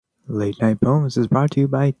Late Night Poems is brought to you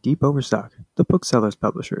by Deep Overstock, the bookseller's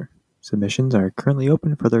publisher. Submissions are currently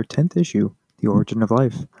open for their 10th issue, The Origin of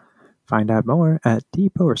Life. Find out more at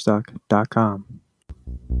deepoverstock.com.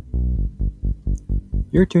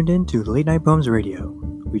 You're tuned in to Late Night Poems Radio.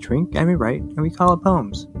 We drink and we write and we call it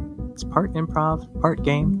poems. It's part improv, part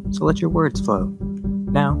game, so let your words flow.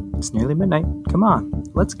 Now, it's nearly midnight. Come on,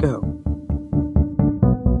 let's go.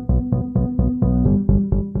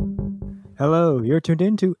 Hello, you're tuned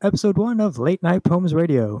in to episode 1 of Late Night Poems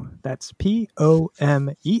Radio. That's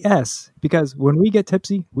P-O-M-E-S, because when we get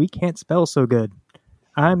tipsy, we can't spell so good.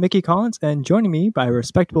 I'm Mickey Collins, and joining me by a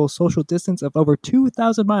respectable social distance of over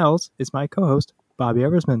 2,000 miles is my co-host, Bobby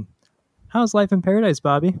Eversman. How's life in paradise,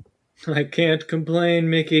 Bobby? I can't complain,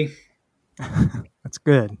 Mickey. That's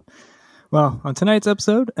good. Well, on tonight's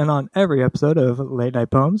episode, and on every episode of Late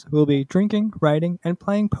Night Poems, we'll be drinking, writing, and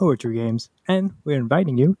playing poetry games, and we're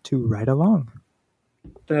inviting you to write along.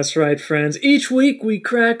 That's right, friends. Each week we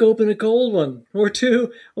crack open a cold one, or 2,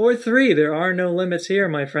 or 3. There are no limits here,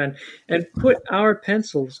 my friend, and put our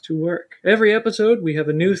pencils to work. Every episode we have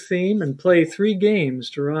a new theme and play 3 games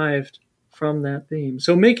derived from that theme.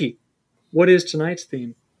 So, Mickey, what is tonight's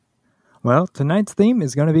theme? Well, tonight's theme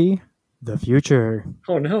is going to be the future.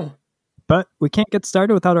 Oh, no. But we can't get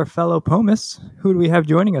started without our fellow poemists. Who do we have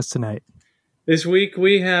joining us tonight? This week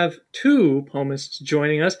we have 2 poemists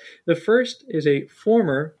joining us. The first is a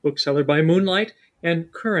former bookseller by moonlight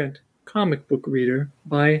and current comic book reader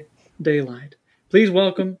by daylight. Please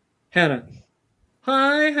welcome Hannah.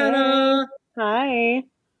 Hi, Hannah. Hi.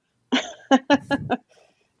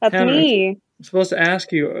 That's Hannah, me. I'm supposed to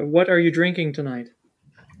ask you, what are you drinking tonight?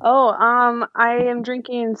 Oh, I am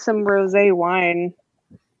drinking some rosé wine.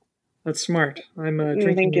 That's smart. I'm Thank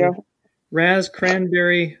drinking you. Raz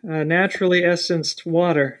Cranberry naturally essenced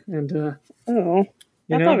water. And, Oh,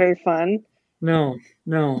 that's not very fun. No.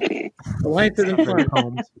 The life isn't fun.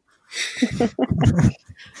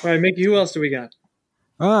 All right, Mickey, who else do we got?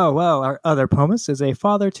 Oh, well, our other poemist is a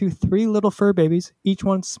father to 3 little fur babies, each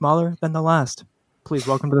one smaller than the last. Please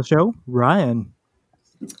welcome to the show, Ryan.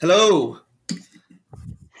 Hello.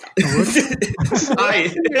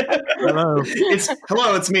 Hi. Hello.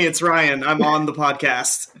 It's me. It's Ryan. I'm on the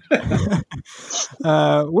podcast.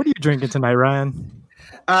 What are you drinking tonight, Ryan?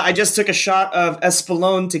 I just took a shot of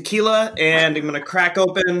Espolón tequila, and I'm going to crack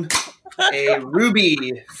open a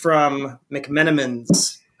Ruby from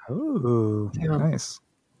McMenamins. Oh, nice.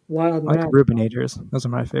 Wild I like Mouth. Rubinators. Those are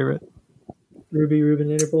my favorite. Ruby,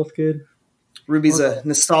 Rubinator, both good. Ruby's a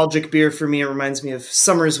nostalgic beer for me. It reminds me of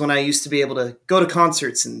summers when I used to be able to go to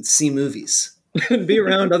concerts and see movies. Be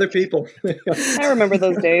around other people. I remember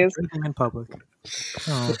those days. Drinking in public.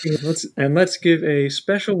 Oh. Let's give a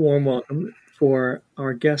special warm welcome for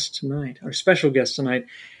our guest tonight. Our special guest tonight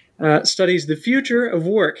studies the future of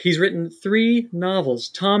work. He's written 3 novels,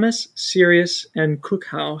 Thomas, Sirius, and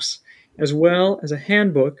Cookhouse, as well as a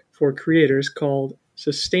handbook for creators called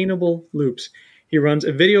Sustainable Loops. He runs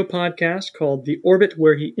a video podcast called The Orbit,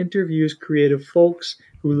 where he interviews creative folks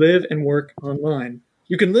who live and work online.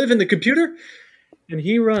 You can live in the computer, and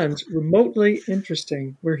he runs Remotely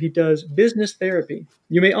Interesting, where he does business therapy.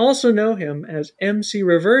 You may also know him as MC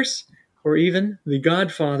Reverse, or even the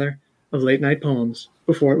godfather of late night poems,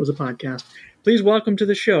 before it was a podcast. Please welcome to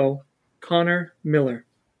the show, Connor Miller.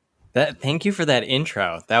 Thank you for that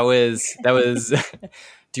intro. That was.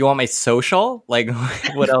 Do you want my social? Like,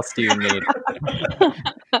 what else do you need?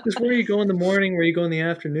 Just where you go in the morning, where you go in the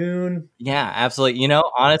afternoon. Yeah, absolutely. You know,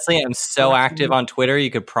 honestly, I'm so active on Twitter, you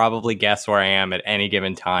could probably guess where I am at any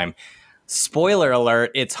given time. Spoiler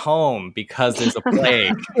alert, it's home because there's a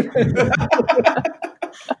plague.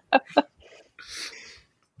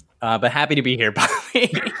 But happy to be here,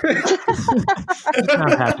 Bobby.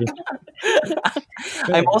 Not happy.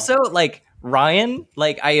 I'm also, like, Ryan,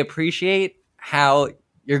 like, I appreciate how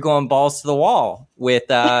you're going balls to the wall with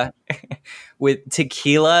with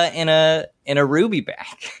tequila in a Ruby bag.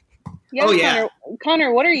 Yeah, Oh, yeah.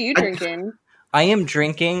 Connor, what are you drinking? I am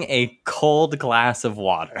drinking a cold glass of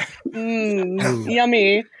water.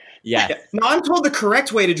 Yummy. Yeah. No, I'm told the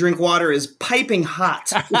correct way to drink water is piping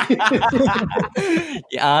hot.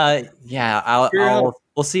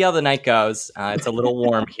 We'll see how the night goes. It's a little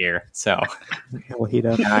warm here, so We'll heat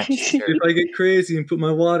up. If I get crazy and put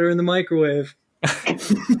my water in the microwave.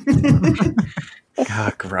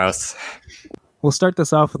 God, gross. We'll start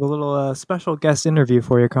this off with a little special guest interview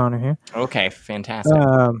for you, Connor, here. Okay, fantastic.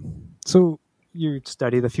 So you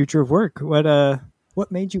study the future of work. What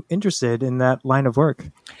made you interested in that line of work?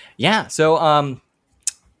 Yeah, so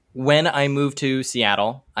when I moved to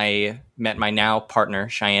Seattle, I met my now partner,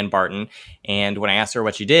 Cheyenne Barton. And when I asked her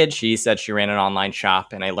what she did, she said she ran an online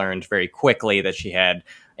shop. And I learned very quickly that she had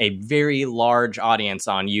a very large audience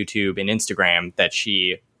on YouTube and Instagram that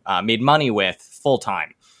she made money with full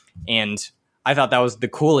time. And I thought that was the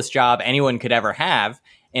coolest job anyone could ever have.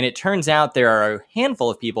 And it turns out there are a handful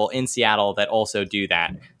of people in Seattle that also do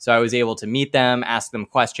that. So I was able to meet them, ask them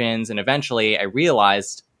questions, and eventually I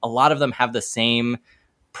realized a lot of them have the same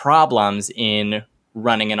problems in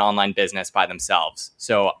running an online business by themselves.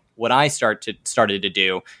 So what I started to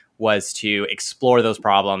do was to explore those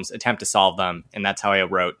problems, attempt to solve them, and that's how I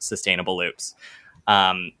wrote Sustainable Loops.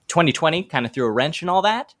 2020 kind of threw a wrench in all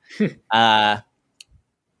that.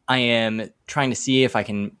 I am trying to see if I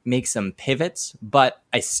can make some pivots, but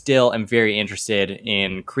I still am very interested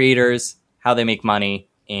in creators, how they make money,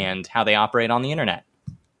 and how they operate on the internet.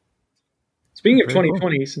 Speaking of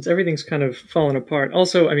 2020, since everything's kind of fallen apart,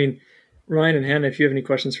 also, I mean, Ryan and Hannah, if you have any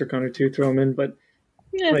questions for Connor too, throw them in. But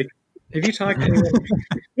like, have you talked to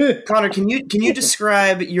anyone? Connor, can you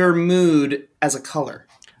describe your mood as a color?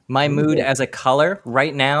 My mood as a color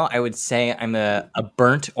right now, I would say I'm a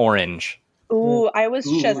burnt orange. Ooh, I was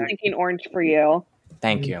just thinking orange for you.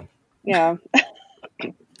 Thank you. Yeah.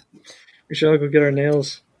 We shall go get our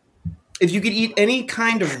nails. If you could eat any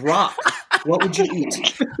kind of rock, what would you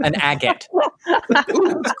eat? An agate.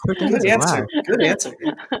 Ooh, good answer. Wow. Good answer.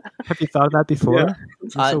 Have you thought of that before?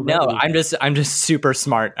 Yeah. No, I'm just super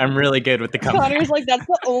smart. I'm really good with the color. Connor's like, that's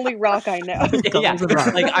the only rock I know. Yeah,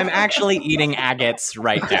 like I'm actually eating agates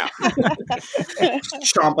right now.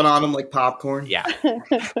 Chomping on them like popcorn. Yeah.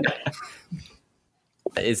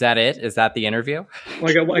 Is that it? Is that the interview?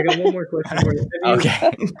 Well, I got one more question for you.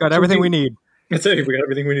 Okay. Got everything we need. That's it. We got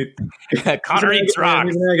everything we need. Connor eats rocks.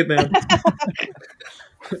 He's an agate man.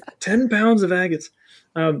 10 pounds of agates.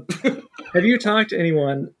 Have you talked to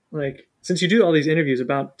anyone, like, since you do all these interviews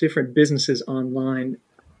about different businesses online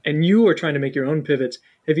and you are trying to make your own pivots,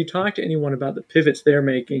 have you talked to anyone about the pivots they're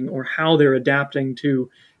making or how they're adapting to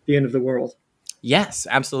the end of the world? Yes,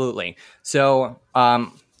 absolutely. So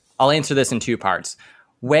I'll answer this in two parts.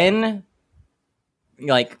 When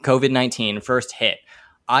like COVID-19 first hit,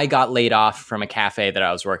 I got laid off from a cafe that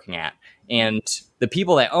I was working at. And the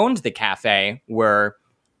people that owned the cafe were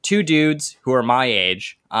two dudes who are my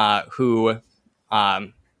age who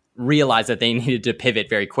realized that they needed to pivot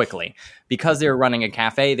very quickly. Because they were running a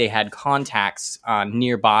cafe, they had contacts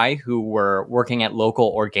nearby who were working at local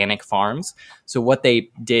organic farms. So what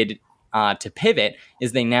they did to pivot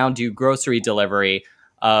is they now do grocery delivery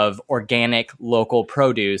of organic local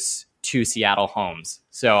produce to Seattle homes.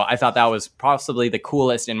 So I thought that was possibly the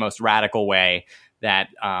coolest and most radical way that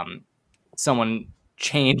someone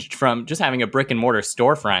changed from just having a brick and mortar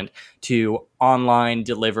storefront to online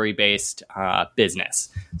delivery based business.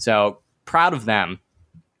 So proud of them.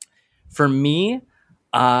 For me,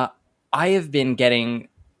 I have been getting,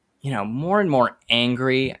 more and more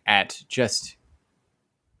angry at just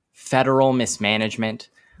federal mismanagement.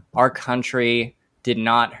 Our country did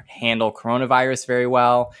not handle coronavirus very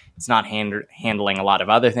well. It's not handling a lot of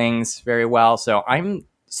other things very well. So I'm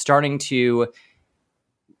starting to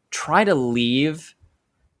try to leave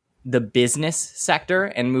the business sector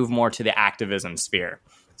and move more to the activism sphere.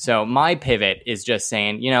 So my pivot is just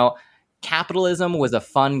saying, capitalism was a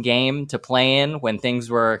fun game to play in when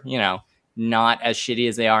things were, not as shitty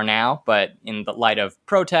as they are now. But in the light of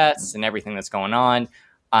protests and everything that's going on,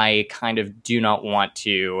 I kind of do not want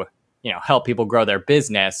to help people grow their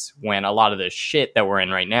business when a lot of the shit that we're in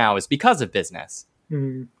right now is because of business.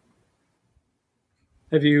 Mm-hmm.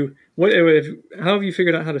 How have you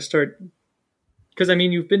figured out how to start? Because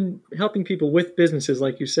you've been helping people with businesses,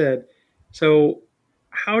 like you said. So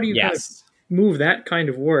how do you kind of move that kind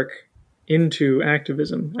of work into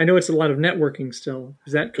activism? I know it's a lot of networking still.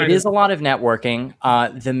 It is a lot of networking.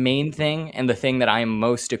 The main thing and the thing that I am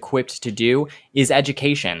most equipped to do is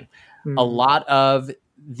education. Mm-hmm. A lot of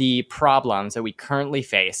the problems that we currently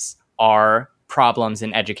face are problems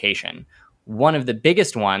in education. One of the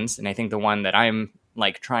biggest ones, and I think the one that I'm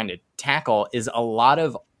trying to tackle, is a lot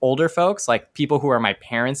of older folks, like people who are my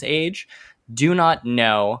parents' age, do not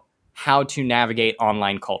know how to navigate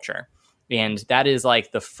online culture. And that is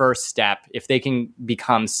the first step. If they can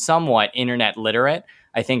become somewhat internet literate,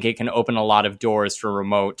 I think it can open a lot of doors for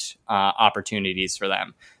remote opportunities for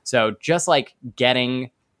them. So just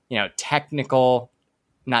getting,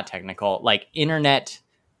 internet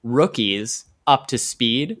rookies up to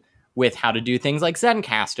speed with how to do things like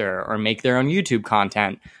Zencastr or make their own YouTube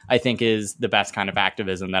content, I think is the best kind of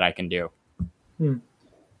activism that I can do.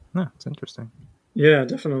 It's interesting. Yeah,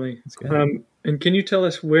 definitely. That's good. And can you tell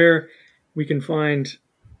us where we can find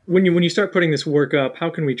when you start putting this work up, how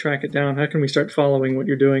can we track it down? How can we start following what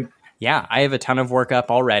you're doing? Yeah, I have a ton of work up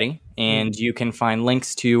already, and you can find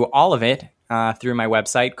links to all of it through my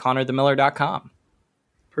website, connorthemiller.com.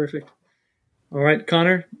 Perfect. All right,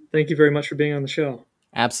 Connor, thank you very much for being on the show.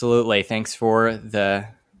 Absolutely. Thanks for the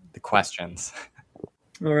questions.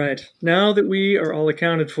 All right, now that we are all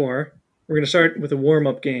accounted for, we're going to start with a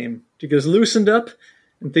warm-up game to get us loosened up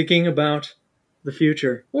and thinking about the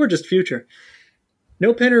future, or just future.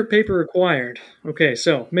 No pen or paper required. Okay,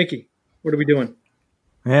 so, Mickey, what are we doing?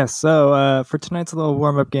 Yeah, so for tonight's little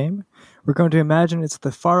warm-up game, we're going to imagine it's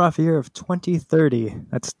the far-off year of 2030.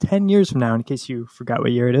 That's 10 years from now, in case you forgot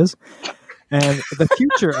what year it is. And the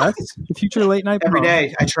future us, the future late night Every poems,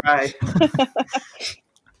 day I try.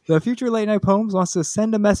 the future late night poems wants to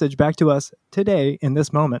send a message back to us today in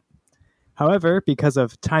this moment. However, because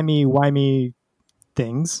of timey-wimey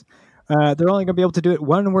things, they're only going to be able to do it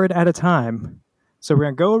one word at a time. So we're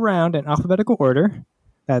going to go around in alphabetical order.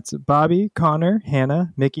 That's Bobby, Connor,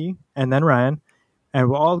 Hannah, Mickey, and then Ryan. And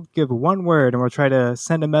we'll all give one word, and we'll try to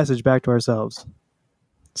send a message back to ourselves.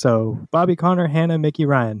 So Bobby, Connor, Hannah, Mickey,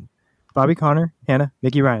 Ryan. Bobby, Connor, Hannah,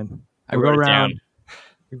 Mickey, Ryan. I wrote it down.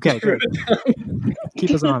 Okay, good.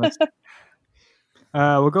 Keep us honest.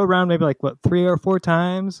 We'll go around maybe 3 or 4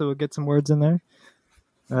 times, so we'll get some words in there.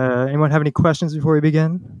 Anyone have any questions before we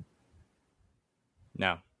begin?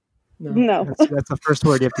 No. No. That's the first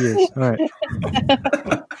word you have to use. All right.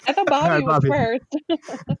 I thought Bobby All right, was Bobby. first.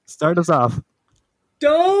 Start us off.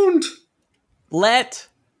 Don't! Let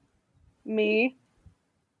Me.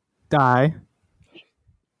 Die.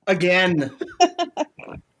 Again.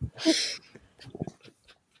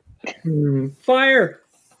 Fire!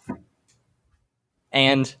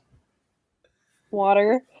 and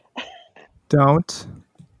Water. Don't.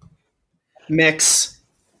 Mix.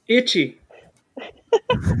 Itchy.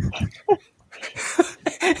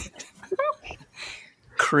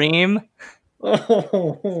 cream.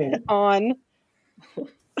 Oh. On.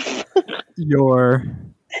 Your.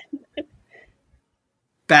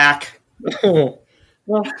 Back. Oh.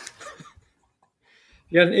 Well,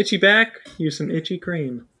 you got an itchy back? Use some itchy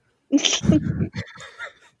cream. We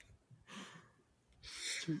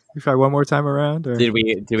try one more time around? Or? Did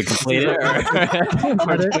we complete it?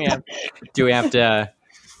 Or do we have to?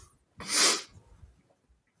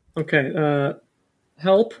 Okay.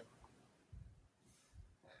 Help.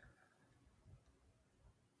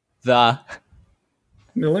 The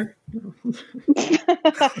Miller.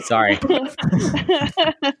 sorry.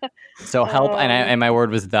 So help, and my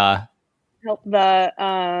word was the. Help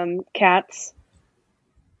the cats.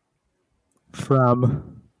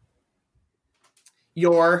 From.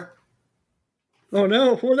 Your. Oh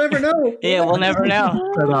no, we'll never know. Yeah, we'll never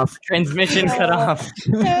know. Cut off. Transmission cut off.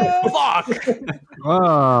 No. Fuck.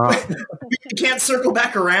 Oh. You can't circle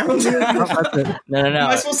back around. That's it. No. Am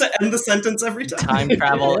I supposed to end the sentence every time? Time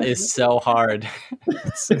travel is so hard.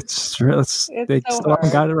 It's they so still haven't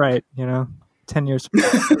hard. got it right, 10 years.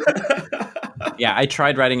 Yeah, I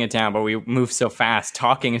tried writing it down, but we move so fast.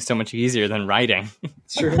 Talking is so much easier than writing.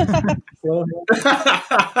 It's true. Well,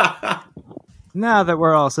 Now that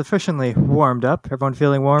we're all sufficiently warmed up, everyone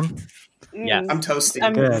feeling warm? Yes. I'm toasty.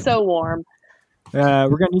 I'm Good. so warm. We're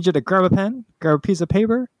going to need you to grab a pen, grab a piece of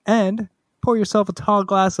paper, and pour yourself a tall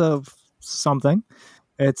glass of something.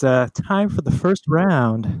 It's time for the first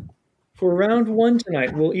round. for round one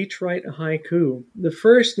tonight, we'll each write a haiku. The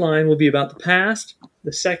first line will be about the past,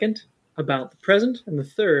 the second about the present, and the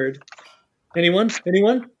third. Anyone?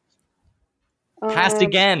 Past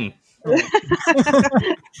again.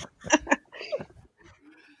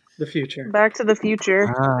 The future. Back to the Future.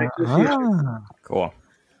 Back to the future. Cool.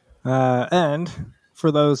 And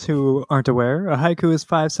for those who aren't aware, a haiku is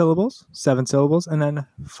 5 syllables, 7 syllables, and then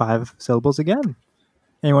 5 syllables again.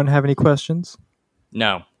 Anyone have any questions?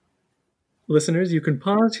 No. Listeners, you can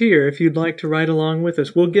pause here if you'd like to write along with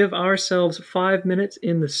us. We'll give ourselves 5 minutes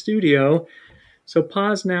in the studio. So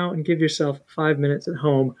pause now and give yourself 5 minutes at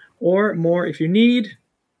home or more if you need.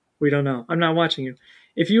 We don't know. I'm not watching you.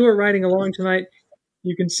 If you are writing along tonight,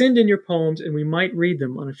 you can send in your poems and we might read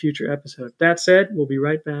them on a future episode. That said, we'll be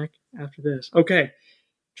right back after this. Okay.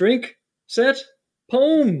 Drink, set,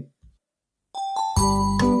 poem.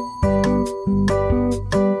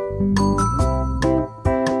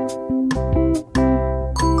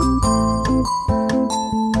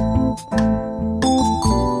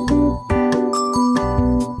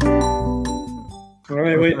 All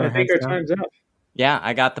right, wait, I think our time's up. Yeah,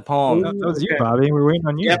 I got the poem. That was you, Okay. Bobby. We're waiting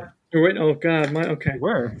on you. Yep. Wait, oh God, okay.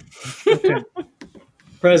 Where? Okay.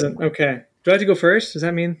 Present, okay. Do I have to go first? Does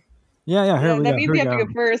that mean? Yeah, here we that go. means Here we you have go. to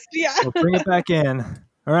go first. Yeah. We'll bring it back in.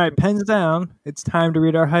 All right, pens down. It's time to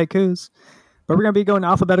read our haikus. But we're going to be going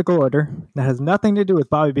alphabetical order. That has nothing to do with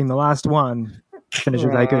Bobby being the last one to finish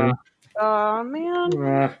his haiku. Oh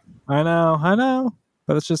man. I know.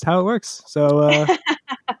 But it's just how it works. So,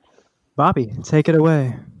 Bobby, take it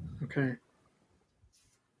away. Okay.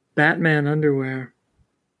 Batman underwear.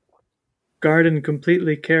 Garden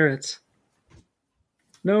completely carrots.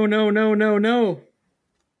 No.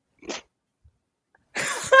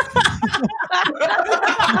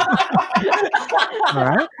 All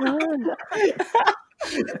right.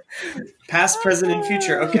 Past, present, and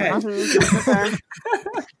future. Okay. Okay.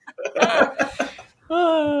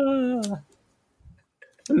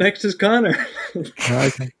 Next is Connor.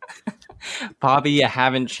 Okay. Bobby, you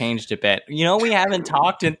haven't changed a bit. You know, we haven't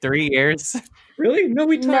talked in 3 years. Really? No,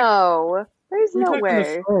 we talked. No, there's We no talked on the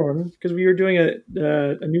way. phone because we were doing a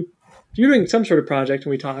new. You were doing some sort of project,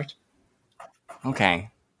 and we talked. Okay.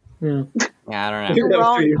 Yeah. Yeah, I don't know. You're That was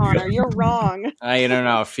wrong, pretty Connor. good. You're wrong. I don't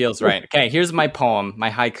know. It feels right. Okay, here's my poem, my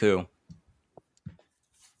haiku.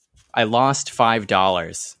 I lost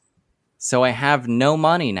 $5, so I have no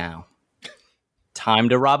money now. Time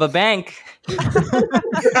to rob a bank.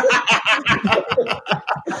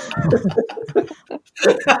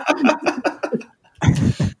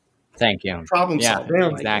 Thank you. Problem Yeah, solved.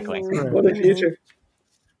 Damn. exactly. What a future.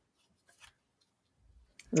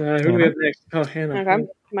 Who do we have next? Oh, Hannah. Okay,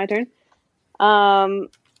 my turn.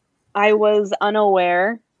 I was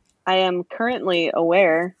unaware. I am currently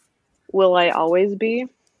aware. Will I always be?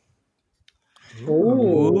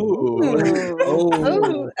 Oh.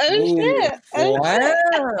 Oh, shit. Wow.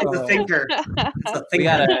 It's a thinker. It's a We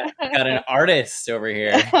thinker. got an artist over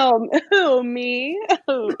here. Me.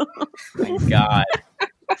 Oh. My God.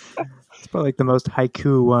 It's probably like the most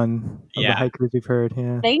haiku one of Yeah. the haikus we've heard.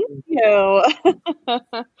 Yeah. Thank you.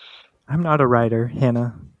 I'm not a writer,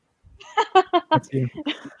 Hannah. That's you.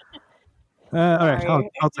 All right, Sorry.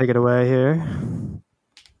 I'll take it away here.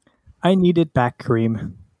 I needed back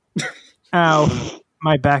cream. Ow,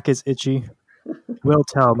 my back is itchy. Will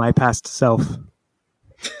tell my past self.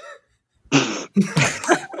 I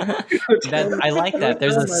like that.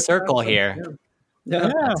 There's a circle here.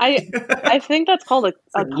 Yeah. I think that's called a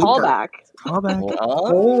like callback. Call back.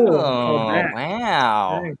 Oh, back.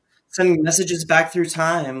 wow. Dang. Sending messages back through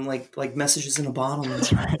time, like messages in a bottle.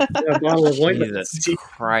 That's right. Yeah, a bottle of ointment. Jesus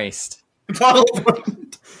Christ. Bottle of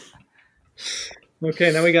ointment.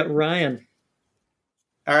 Okay, now we got Ryan.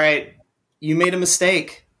 All right, you made a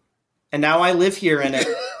mistake, and now I live here in it.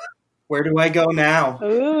 Where do I go now?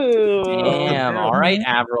 Ooh. Damn. All right,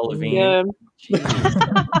 Avril Lavigne. Yeah.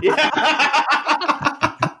 Yeah.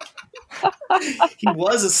 He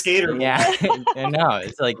was a skater. Yeah, I know.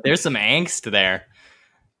 It's like there's some angst there.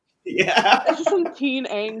 Yeah. Some teen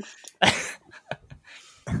angst.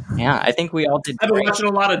 Yeah, I think we all did I've been great. watching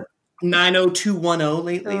a lot of 90210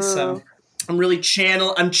 lately, so I'm really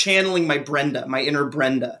channeling my Brenda, my inner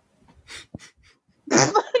Brenda.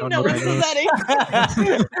 No, what it's that means.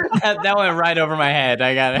 pathetic. that went right over my head.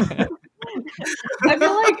 I got it. I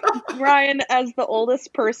feel like Ryan, as the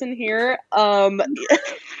oldest person here,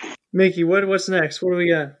 Mickey, what's next? What do we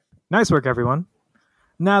got? Nice work, everyone.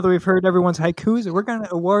 Now that we've heard everyone's haikus, we're going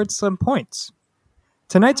to award some points.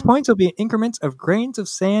 Tonight's points will be in increments of grains of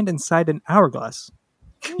sand inside an hourglass.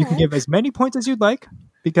 You can give as many points as you'd like,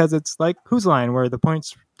 because it's like Who's Line, where the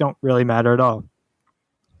points don't really matter at all.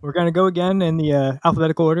 We're going to go again in the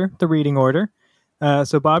alphabetical order, the reading order.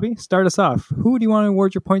 So, Bobby, start us off. Who do you want to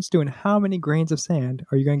award your points to, and how many grains of sand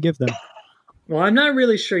are you going to give them? Well, I'm not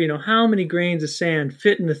really sure, how many grains of sand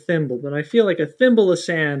fit in a thimble, but I feel like a thimble of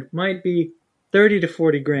sand might be 30 to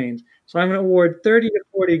 40 grains. So I'm going to award 30 to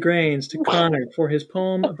 40 grains to Connor for his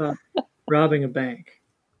poem about robbing a bank.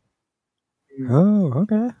 Oh,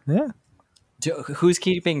 okay. Yeah. Who's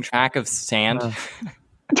keeping track of sand?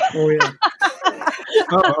 Oh, yeah.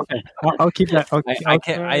 Oh, okay. I'll keep that. Okay. I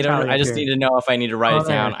can't. I don't. I just need to know if I need to write it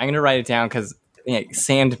down. I'm going to write it down because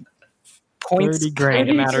sand points 30 kind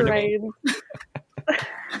of grains. matter to me.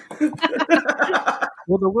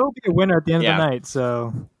 Well, there will be a winner at the end Yeah. of the night,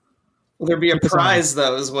 so. Will there be a Keep us on. prize,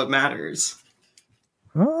 though, is what matters.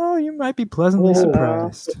 Oh, you might be pleasantly Oh.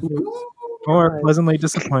 surprised. Or pleasantly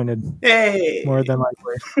disappointed, Hey! more than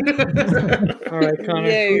likely. All right, Connor, who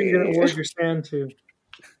are you going to award your sand to?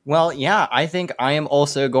 Well, yeah, I think I am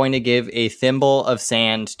also going to give a thimble of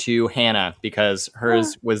sand to Hannah because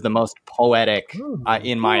hers was the most poetic,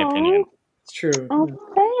 in my Aw. opinion. It's true. oh,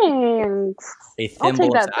 thanks. A I'll thimble.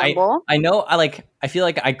 take that thimble. I know. I feel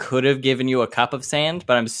like I could have given you a cup of sand,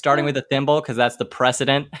 but I'm starting with a thimble because that's the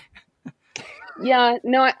precedent. Yeah,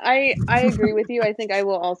 no, I agree with you. I think I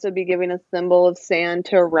will also be giving a thimble of sand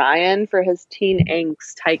to Ryan for his teen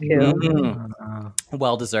angst haiku. Mhm.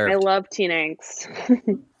 Well I deserved. love teen angst.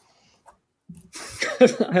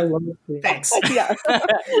 I love it. Thanks. Yeah.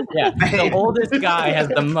 Yeah, the oldest guy has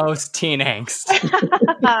the most teen angst.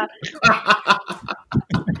 I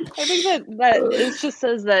think that it just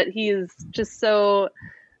says that he's just so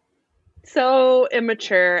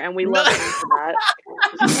immature, and we love him for that.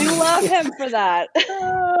 We love him for that.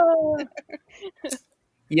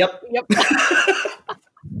 Yep. Yep.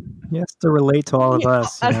 He has to relate to all of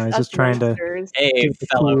us. You know, he's Us just trying to youngsters. Hey, keep the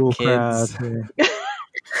fellow cool kids. crowd here.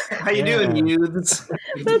 How you doing, youths?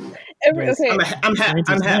 Yes. Okay, I'm happy. Strange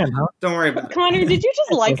as man, huh? Don't worry about it. Connor, did you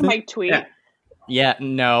just like With it? my tweet? Yeah. Yeah,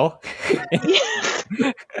 no.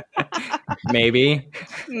 Maybe.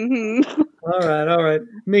 hmm All right.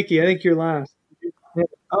 Mickey, I think you're last.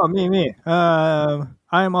 Oh, me. I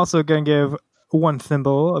am also going to give one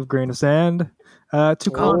thimble of grain of sand to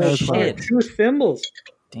Connor as well. shit. 2 thimbles.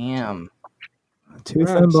 Damn. 2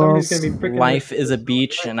 Somebody's thimbles. gonna be pricking Life is a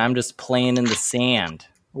beach, and I'm just playing in the sand.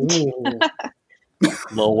 Ooh.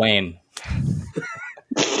 Lil Wayne.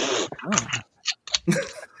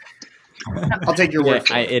 I'll take your Yeah, word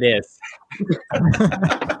for it. it is.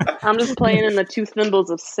 I'm just playing in the 2 thimbles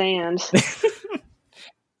of sand.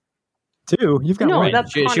 2? You've got No, one.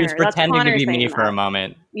 that's She was Connor. That's pretending to Connor be me saying for a that.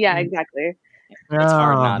 moment. Yeah, exactly. It's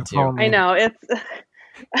hard not to. Oh, I know. It's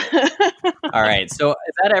All right, so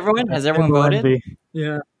is that everyone? Has everyone Thimble voted? envy.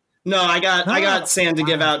 Yeah. No, I got sand to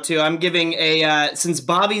give out too. I'm giving since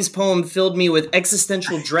Bobby's poem filled me with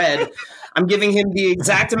existential dread, I'm giving him the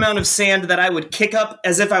exact amount of sand that I would kick up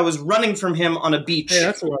as if I was running from him on a beach. Hey,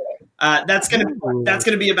 that's a lot. That's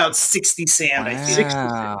gonna be about 60 sand, I think.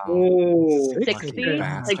 Wow. Oh, 60,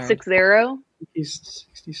 bastard. like 60. he's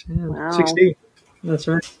 60 sand. Wow. 60. That's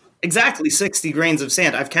right. Exactly 60 grains of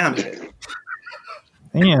sand. I've counted it.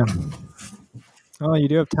 Damn. Oh, you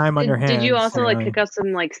do have time on your hands. Did you also like so- pick up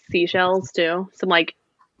some like seashells too? Some like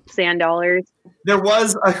sand dollars? There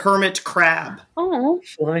was a hermit crab. Oh,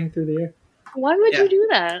 Flying through the air. why would Yeah. you do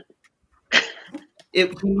that? He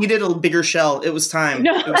needed a bigger shell. It was time.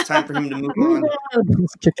 No. It was time for him to move on.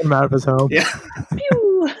 Let's kick him out of his home. Yeah.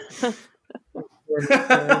 Pew.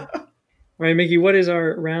 All right, Mickey, what is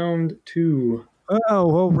our round 2? Oh,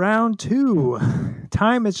 well, round 2.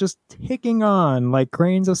 Time is just ticking on like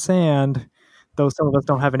grains of sand. Though some of us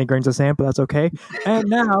don't have any grains of sand, but that's okay. And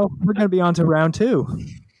now we're going to be on to round 2.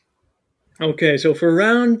 Okay, so for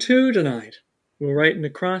round 2 tonight, we'll write an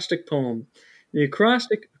acrostic poem. The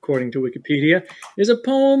acrostic, according to Wikipedia, is a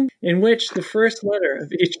poem in which the first letter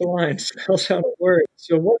of each line spells out a word.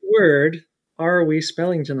 So what word are we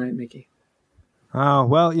spelling tonight, Mickey? Oh,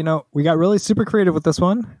 well, you know, we got really super creative with this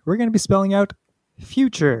one. We're going to be spelling out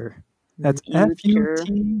future. That's Future.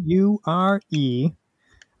 Future.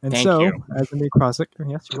 And Thank so, you. as an acrostic,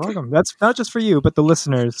 yes, you're welcome. That's not just for you, but the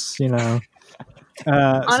listeners, you know. So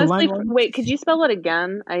Honestly, line 1, wait, could you spell it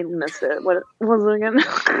again? I missed it. What was it again?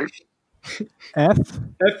 F,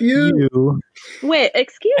 F-U. U. Wait,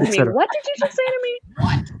 excuse me. Etc. What did you just say to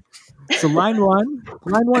me? So line one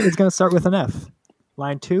is going to start with an F.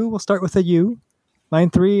 Line 2 will start with a U. Line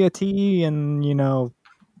 3, a T, and, you know,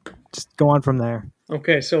 just go on from there.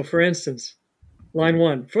 Okay, so for instance, line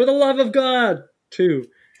 1, for the love of God. 2,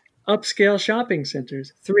 upscale shopping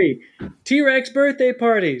centers. 3, T-Rex birthday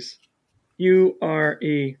parties.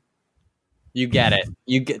 U-R-E. You get it.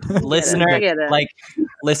 You get I listener. get it. Like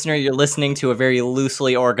listener, you're listening to a very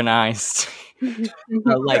loosely organized,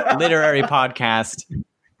 like literary podcast.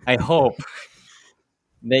 I hope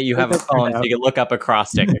that you have a phone so you can look up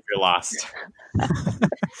acrostic if you're lost.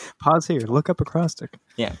 Pause here. Look up acrostic.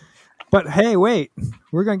 Yeah. But hey, wait.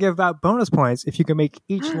 We're going to give out bonus points if you can make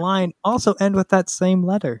each line also end with that same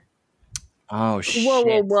letter. Oh shit! Whoa,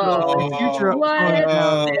 whoa, whoa. Future. What?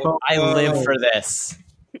 I live for this.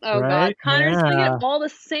 Oh, Right? God. Connor's going to Yeah. get all the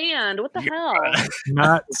sand. What the hell?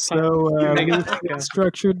 Not so Make it loosely okay.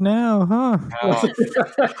 structured now, huh? Oh.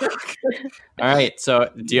 All right. So,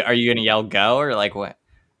 are you gonna yell go or like what?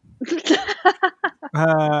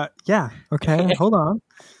 Yeah. Okay. Hold on.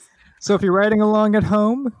 So if you're writing along at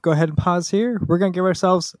home, go ahead and pause here. We're going to give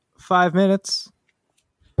ourselves 5 minutes,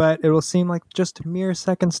 but it will seem like just mere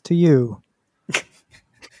seconds to you.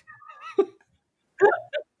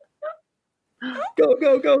 Go,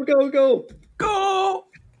 go, go, go, go. Go!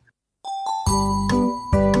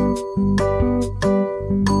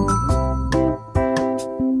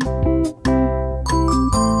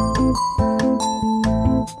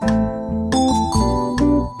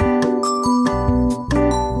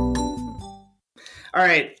 All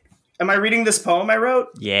right. Am I reading this poem I wrote?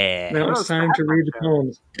 Yeah. Now it's time to read the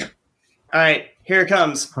poems. All right, here it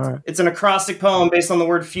comes. All right. It's an acrostic poem based on the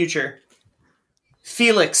word future.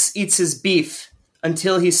 Felix eats his beef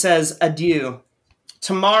until he says adieu.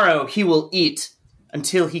 Tomorrow he will eat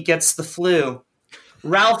until he gets the flu.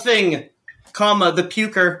 Ralphing, comma, the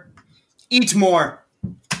puker, eat more.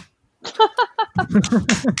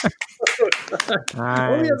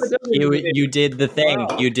 Nice. You did the thing.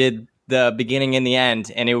 Wow. You did the beginning and the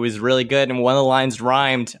end, and it was really good. And one of the lines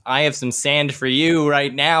rhymed. I have some sand for you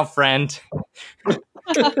right now, friend.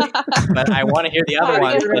 But I want to hear the other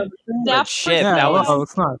one. But shit, Yeah, that was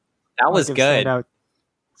it's not. good. Stand out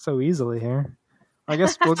so easily here. I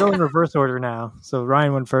guess we'll go in reverse order now. So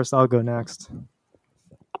Ryan went first. I'll go next.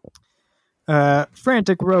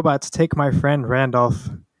 Frantic robots take my friend Randolph.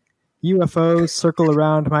 UFOs circle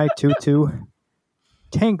around my tutu.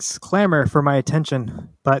 Tanks clamor for my attention,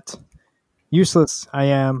 but useless I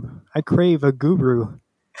am. I crave a guru.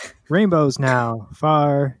 Rainbows now,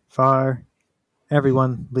 far, far.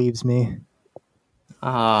 Everyone leaves me.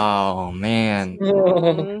 Oh man.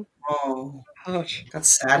 Oh, Oh, ouch.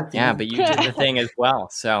 that's sad. Yeah, but you did the thing as well.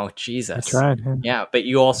 So I Jesus. tried. Yeah, but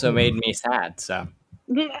you also made me sad. So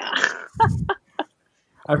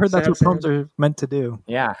I've heard that's Sad, what poems sad. are meant to do.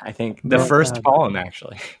 yeah, I think the Well, first sad. poem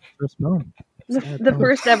actually. First poem. The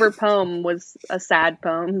first ever poem was a sad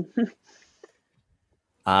poem.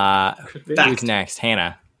 Who's next?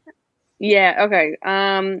 Hannah. Yeah, okay.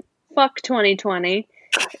 Fuck 2020.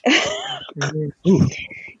 Ooh.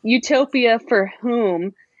 Utopia for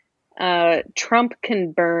whom? Trump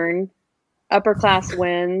can burn. Upper class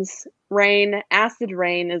wins. Rain, acid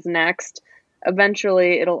rain is next.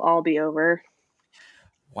 Eventually, it'll all be over.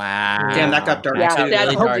 Wow. Damn, that got dark Yeah, too. I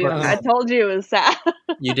really told dark. you. I told you it was sad.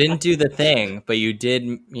 You didn't do the thing, but you did,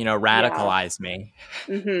 radicalize me.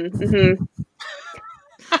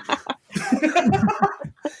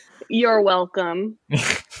 You're welcome.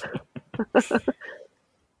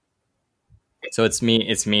 So it's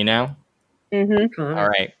me now? Mm-hmm. All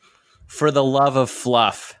right. For the love of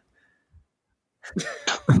fluff.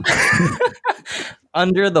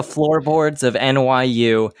 Under the floorboards of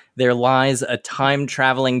NYU, there lies a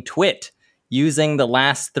time-traveling twit using the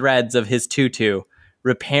last threads of his tutu,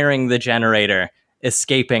 repairing the generator,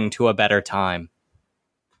 escaping to a better time.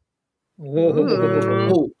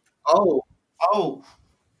 Whoa. Oh.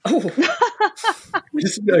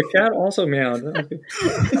 This cat also meowed.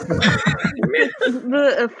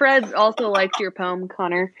 The Fred also liked your poem,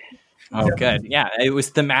 Connor. Oh, good. Yeah, it was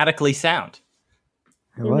thematically sound.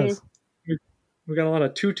 It was. We got a lot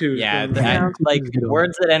of tutus. Yeah, going Yeah. on. like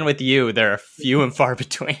words that end with you, they're few and far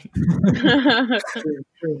between.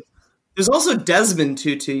 There's also Desmond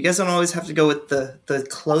Tutu. You guys don't always have to go with the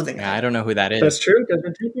clothing. Yeah, I don't know who that That's is. true.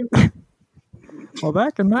 Desmond Tutu. Well,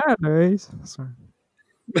 back in my days. Sorry.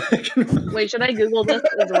 Wait, should I Google this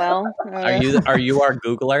as well? Are you our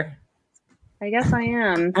Googler? I guess I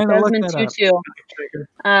am. Hannah, look Desmond that up.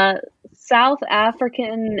 Tutu. South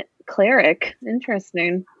African cleric.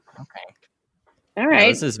 Interesting. Okay. All Well, right.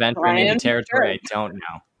 this is venturing Ryan, into territory I don't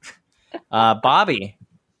know. Bobby.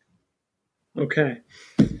 Okay.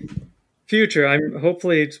 Future. I'm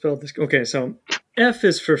hopefully spelled this. Okay, so F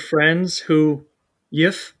is for friends who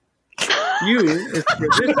yif. U is for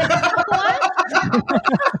this.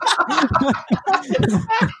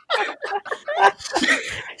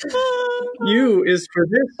 U is for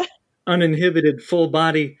this uninhibited full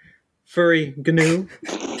body furry gnu.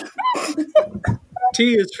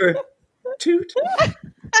 T is for toot.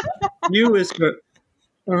 U is for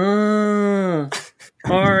R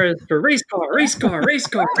is for race car, race car, race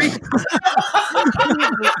car, race car.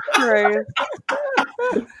 Christ.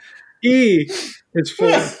 E is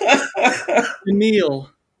for Neil.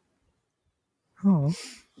 Oh.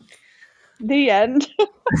 The end.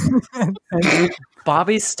 And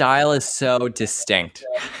Bobby's style is so distinct.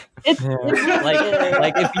 It's, Yeah.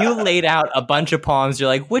 Like if you laid out a bunch of poems, you're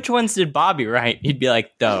like, which ones did Bobby write? He'd be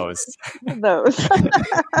like, those. those.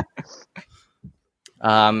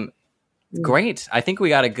 Great. I think we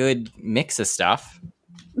got a good mix of stuff.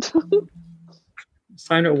 It's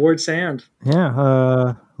time to award sand.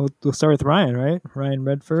 yeah, we'll start with Ryan, right? Ryan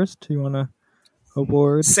read first. You want to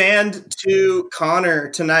award? Sand to Connor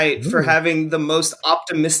tonight for having the most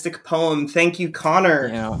optimistic poem. Thank you, Connor.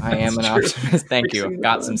 You know, I am an That's true. optimist. Thank you.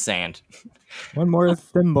 Got some sand. One more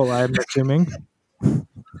thimble, I'm assuming.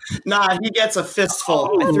 Nah, he gets a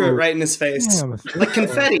fistful. I threw it right in his face. Damn, Like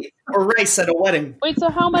confetti or rice at a wedding. Wait, so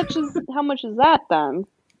how much is that then?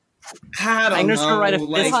 I don't I'm just gonna know, write a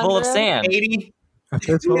like fistful of 100? sand. 80. a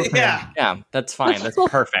fistful of Yeah. Yeah, that's fine. That's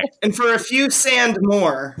perfect. And for a few sand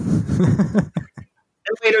more, sand.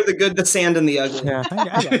 at weight or the good, the sand, and the ugly. Yeah, I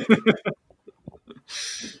got it.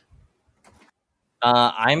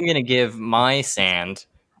 I'm gonna give my sand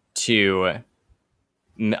to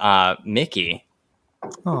Mickey,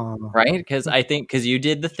 Oh, right? Because you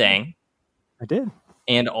did the thing, I did.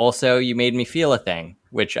 and also you made me feel a thing,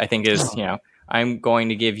 which I think is, I'm going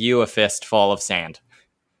to give you a fistful of sand.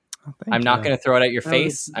 Oh, thank I'm not you. going to throw it at your That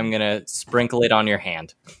face. I'm going to sprinkle it on your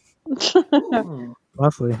hand. Oh,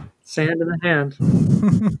 Lovely. sand in the hand.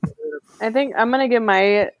 I think I'm gonna give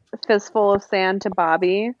my fistful of sand to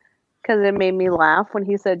Bobby because it made me laugh when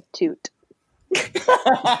he said toot.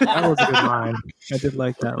 That was a good line. I did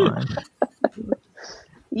like that line.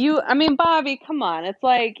 Bobby, come on. It's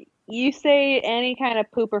like you say any kind of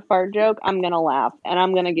poop or fart joke, I'm gonna laugh and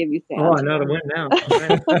I'm gonna give you sand. Oh, I know the win now.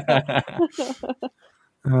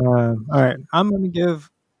 All right, I'm going to give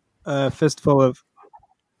a fistful of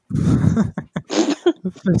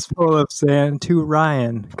sand to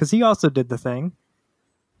Ryan because he also did the thing.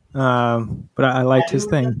 But I liked his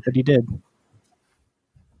thing that he did.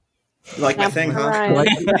 You like my thing, huh? Right.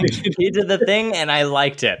 He did the thing, and I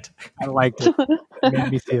liked it. I liked it. It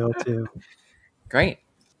made me feel too. Great.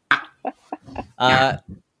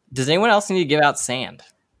 Does anyone else need to give out sand?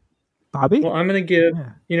 Bobby? Well, I'm going to give,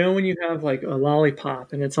 Yeah. when you have like a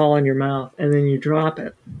lollipop and it's all in your mouth and then you drop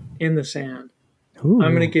it in the sand, Ooh.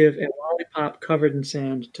 I'm going to give a lollipop covered in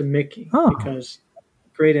sand to Mickey Oh. because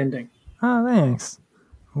great ending. Oh, thanks.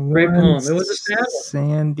 Great One poem. It was a sad one.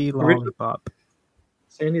 sandy lollipop.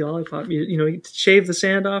 Sandy lollipop. You shave the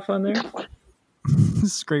sand off on there.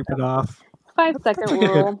 Scrape it off. 5-second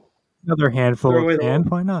rule. Another handful Throw away of the sand.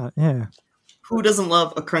 Why not? Yeah. Who doesn't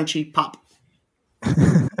love a crunchy pop?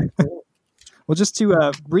 Well, just to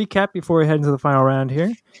recap before we head into the final round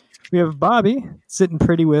here, we have Bobby sitting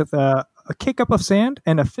pretty with a kick up of sand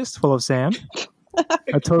and a fistful of sand.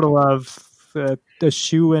 A total of a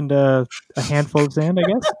shoe and a handful of sand, I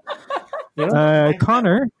guess. Yeah.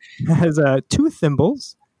 Connor has 2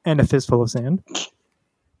 thimbles and a fistful of sand.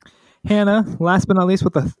 Hannah, last but not least,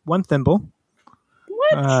 with 1 thimble.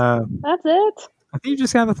 What? That's it? I think you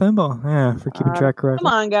just have a thimble. Yeah, for keeping track correctly.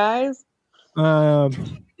 Come on, guys.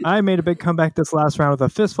 I made a big comeback this last round with a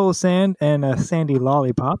fistful of sand and a sandy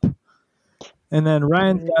lollipop. And then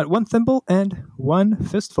Ryan's got 1 thimble and 1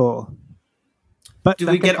 fistful. But Do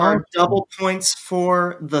that we can get our all- double points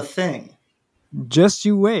for the thing? Just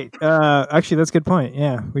you wait. Actually, that's a good point.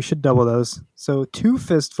 Yeah, we should double those. So 2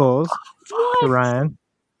 fistfuls for Ryan.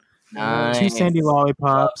 Nice. 2 sandy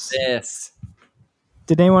lollipops. This.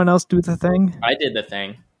 Did anyone else do the thing? I did the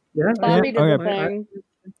thing. Yeah. Bobby did okay. the thing.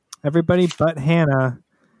 Everybody but Hannah.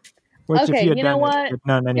 Which Okay, if you had you know done what? It,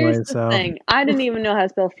 none anyway. Here's the So thing. I didn't even know how to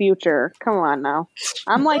spell future. Come on now.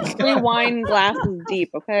 I'm like 3 wine glasses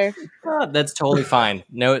deep, okay? Oh, that's totally fine.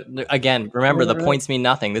 No, again, remember the points mean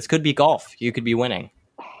nothing. This could be golf. You could be winning.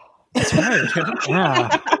 that's right.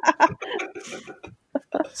 Yeah.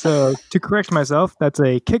 So to correct myself, that's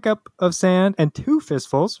a kick up of sand and 2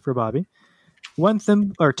 fistfuls for Bobby. 2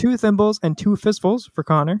 thimbles and 2 fistfuls for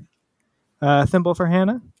Connor. Thimble for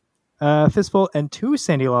Hannah. Fistful and 2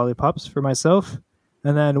 sandy lollipops for myself.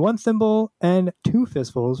 And then 1 thimble and 2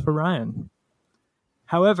 fistfuls for Ryan.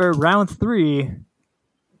 However, round 3,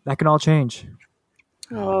 that can all change.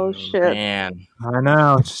 Oh, shit. Man. I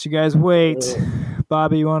know. Just you guys wait.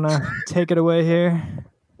 Bobby, you want to take it away here?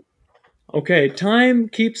 Okay, time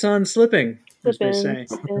keeps on slipping, as they say.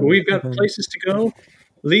 Slipping. We've got places to go,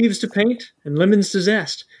 leaves to paint, and lemons to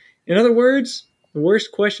zest. In other words, the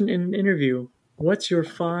worst question in an interview: what's your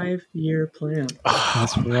 5-year plan?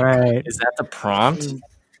 That's right. Is that the prompt?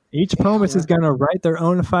 Each poemist is going to write their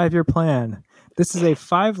own 5-year plan. This is a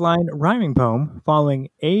 5-line rhyming poem following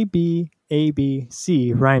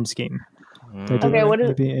A-B-A-B-C rhyme scheme. Did I do Okay, that? what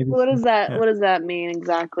A, B, A, B, What C? does that Yeah. What does that mean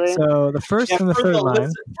exactly? So the first and the for, third the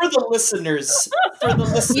line, for the listeners. For the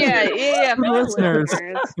listeners. yeah. For the listeners.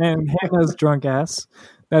 And Hannah's drunk ass.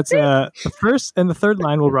 That's the first and the third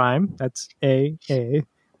line will rhyme. That's A, A.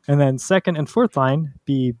 And then second and fourth line,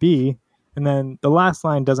 B, B. And then the last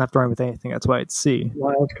line doesn't have to rhyme with anything. That's why it's C.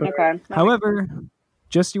 Wild card. Okay. However,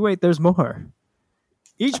 just you wait, there's more.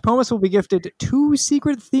 Each poemist will be gifted 2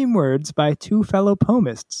 secret theme words by 2 fellow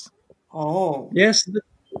poemists. Oh. Yes,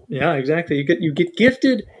 yeah, exactly. You get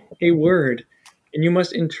gifted a word, and you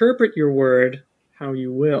must interpret your word how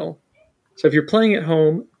you will. So if you're playing at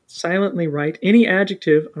home, silently write any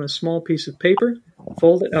adjective on a small piece of paper,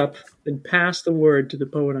 fold it up, then pass the word to the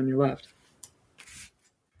poet on your left.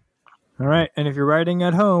 All right, and if you're writing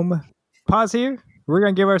at home, pause here. We're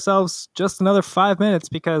going to give ourselves just another 5 minutes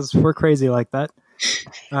because we're crazy like that.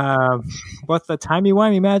 With the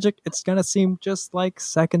timey-wimey magic, it's going to seem just like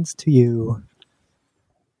seconds to you.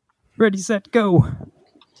 Ready, set, go.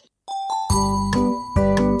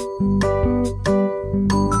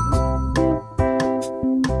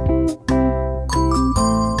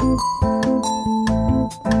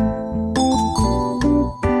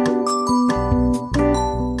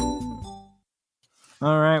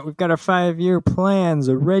 All right, we've got our 5-year plans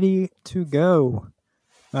ready to go.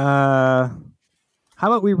 How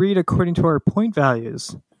about we read according to our point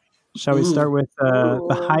values? Shall we start with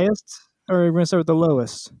the highest, or are we going to start with the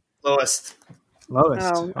lowest? Lowest.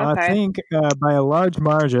 Lowest. Oh, I okay. think by a large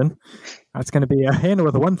margin, that's going to be a hand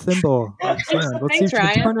with one thimble. Let's see if Thanks, she can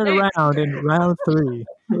Ryan. turn it Thanks. around in round 3.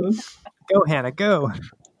 Go, Hannah, go.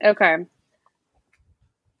 Okay.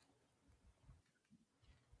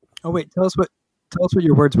 Oh wait, tell us what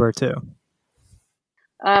your words were too.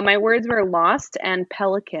 My words were lost and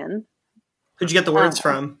pelican. Who'd you get the words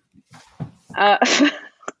from? I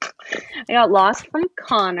got lost from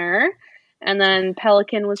Connor, and then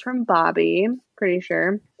pelican was from Bobby. Pretty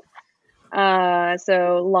sure.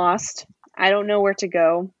 So lost. I don't know where to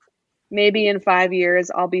go. Maybe in 5 years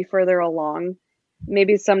I'll be further along.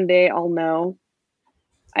 Maybe someday I'll know.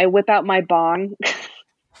 I whip out my bong.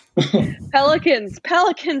 Pelicans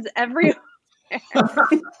everywhere. I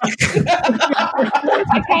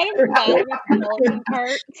kind of thought of the pelican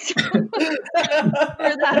part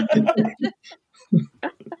for that.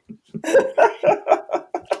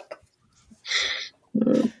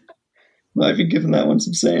 I've been giving that one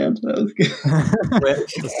some sand. That was good.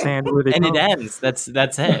 The sand where they And it go. ends. That's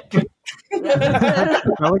it.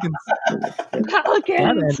 Pelicans. That Pelicans.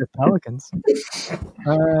 end is pelicans.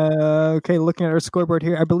 Okay, looking at our scoreboard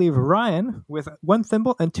here, I believe Ryan with one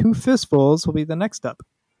thimble and 2 fistfuls will be the next up.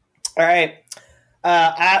 All right.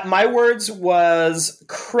 My words was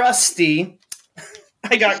crusty.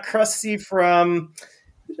 I got crusty from.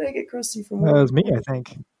 Who did I get crusty from? That was me, I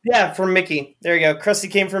think. Yeah, from Mickey. There you go. Crusty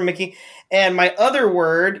came from Mickey. And my other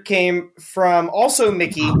word came from also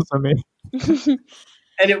Mickey, Also me.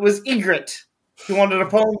 and it was egret. He wanted a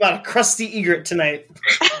poem about a crusty egret tonight.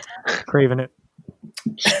 Craving it.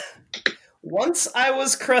 Once I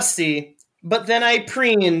was crusty, but then I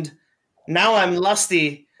preened. Now I'm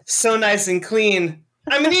lusty, so nice and clean.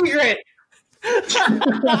 I'm an egret.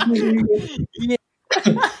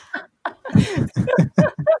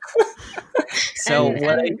 So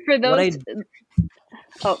And for those,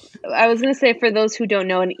 I was going to say, for those who don't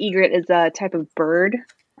know, an egret is a type of bird.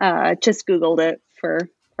 Just Googled it for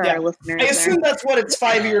Yeah. our listeners. I assume that's what its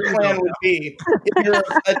 5-year plan would be. If you're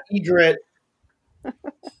an egret,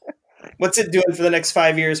 what's it doing for the next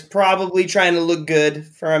 5 years? Probably trying to look good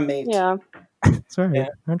for a mate. Yeah. That's right. Yeah.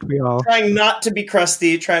 Aren't we all? Trying not to be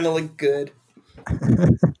crusty, trying to look good.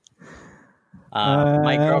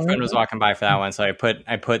 My girlfriend was walking by for that one, so I put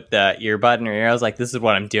the earbud in her ear. I was like, "This is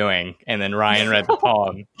what I'm doing," and then Ryan read the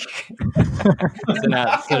poem. so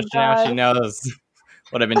now she knows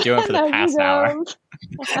what I've been doing for the past hour.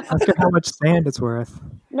 Ask her how much sand it's worth.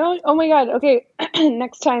 No, oh my God. Okay,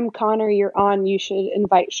 next time, Connor, you're on, you should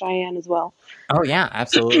invite Cheyenne as well. Oh yeah,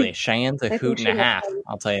 absolutely. Cheyenne's a think hoot and she a has half. fun.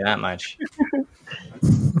 I'll tell you that much.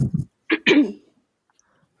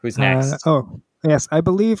 Who's next? Yes, I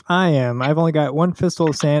believe I am. I've only got 1 fistful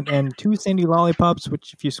of sand and 2 sandy lollipops,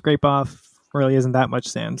 which if you scrape off, really isn't that much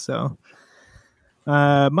sand. So,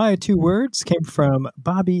 my 2 words came from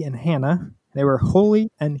Bobby and Hannah. They were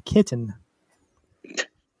holy and kitten.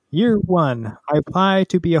 Year 1, I apply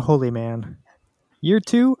to be a holy man. Year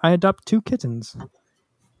 2, I adopt 2 kittens.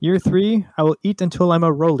 Year 3, I will eat until I'm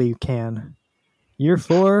a rolly can. Year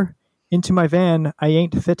 4, into my van, I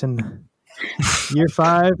ain't fittin'. Year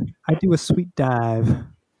 5, I do a sweet dive.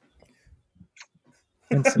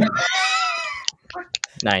 And so,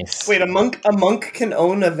 Nice. Wait, a monk can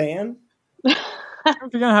own a van? if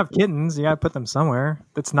you're gonna have kittens, you gotta put them somewhere.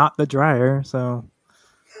 That's not the dryer, so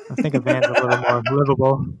I think a van's a little more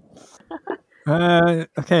livable.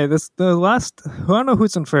 Okay, the last. I don't know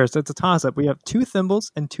who's in first. It's a toss-up. We have 2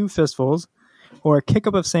 thimbles and 2 fistfuls, or a kick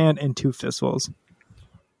up of sand and 2 fistfuls.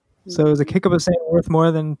 So is a kick up of sand worth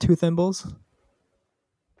more than 2 thimbles?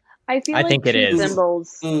 I feel I like think it 2 is.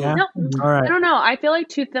 thimbles. Yeah. No, All I right. don't know. I feel like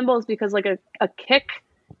 2 thimbles because like a kick,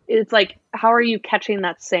 it's like, how are you catching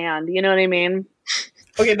that sand? You know what I mean?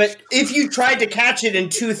 Okay, but if you tried to catch it in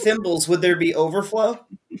 2 thimbles, would there be overflow?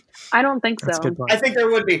 I don't think That's a so. good point. I think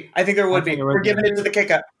there would be. I think there would We're be. giving it to the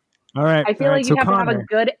kick up. All right. I feel all right, like so you have to have Connor, a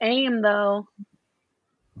good aim, though.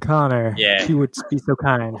 Connor, Yeah. if you would be so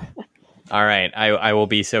kind. All right, I will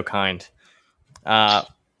be so kind.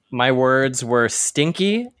 My words were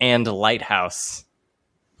stinky and lighthouse.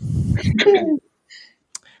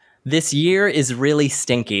 This year is really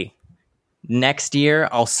stinky. Next year,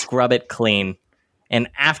 I'll scrub it clean. And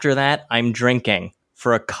after that, I'm drinking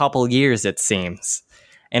for a couple years, it seems.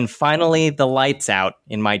 And finally, the light's out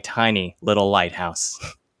in my tiny little lighthouse.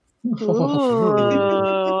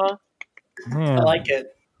 Ooh. Man, I like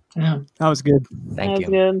it. Yeah. that was good. Thank That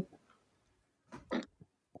you. was good.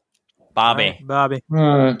 Bobby. All right, Bobby,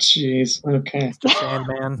 Oh, jeez. Okay.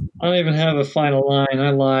 Sandman. I don't even have a final line. I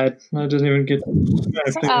lied. I didn't even get.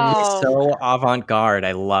 Oh. So avant-garde.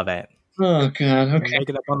 I love it. Oh, God. Okay. Make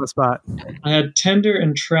it up on the spot. I had Tender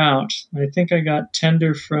and Trout. I think I got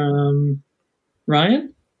Tender from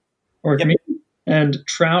Ryan or Yep. me, and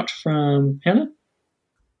Trout from Hannah.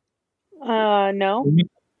 No.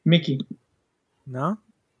 Mickey. No,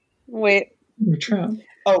 Wait. Trout.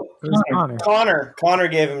 Oh, it was Connor. Connor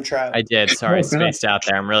gave him trout. I did. Sorry, I Oh, God. spaced out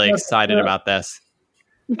there. I'm really excited about this.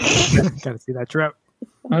 Got to see that trout.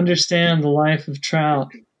 Understand the life of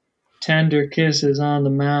Trout. Tender kisses on the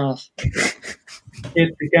mouth.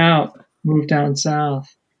 Hit the gout. Move down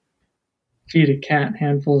south. Feed a cat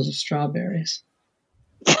handfuls of strawberries.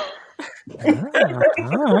 All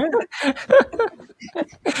right.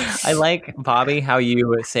 I like, Bobby, how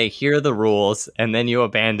you say, here are the rules, and then you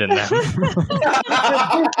abandon them. It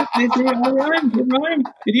rhymed.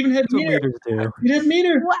 It even had That's what meter. leaders do. It had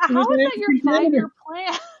meter. Well, It how was is an that your empty meter. 5-year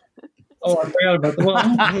plan? Oh, I forgot about the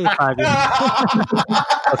one. Hey, 5 years.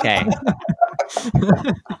 Okay.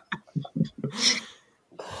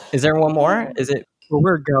 Is there one more? Is it, Well,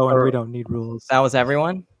 we're going. We don't need rules. that was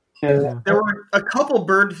everyone? Yeah. There were a couple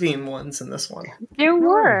bird themed ones in this one. There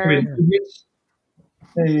were. Wait,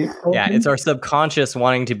 Yeah, it's our subconscious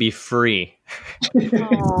wanting to be free.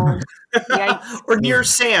 Oh. Yikes. Or near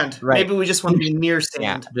sand. Right. Maybe we just want to be near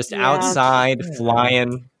Yeah, sand. just Yeah. outside,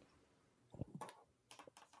 flying.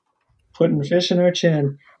 putting fish in our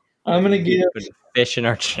chin. I'm gonna give Fish in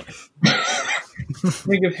our chin.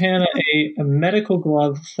 Hannah a medical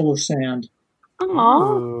glove full of sand.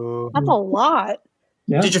 Aw, Ooh. that's a lot.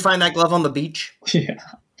 Yeah, Did you find that glove on the beach? yeah.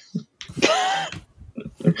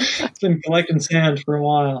 It's been collecting sand for a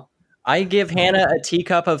while. I give Hannah a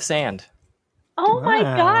teacup of sand. Oh my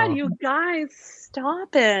Wow. God, you guys, stop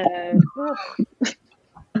it.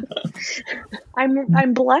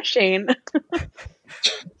 I'm blushing.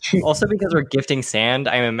 Also, because we're gifting sand,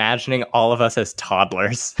 I'm imagining all of us as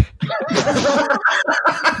toddlers.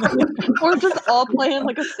 We're just all playing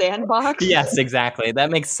like a sandbox. Yes, exactly. That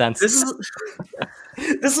makes sense. This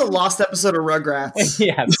is a lost episode of Rugrats.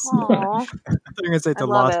 Yes. Aw. I thought you were going to say it's I a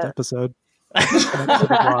love lost it. episode.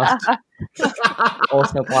 Lost.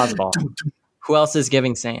 Also plausible. Who else is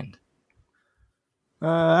giving sand?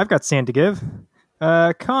 I've got sand to give.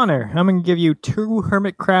 Connor, I'm going to give you 2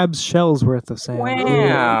 hermit crabs shells worth of sand.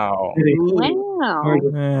 Wow. Wow.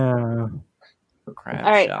 Yeah. Crab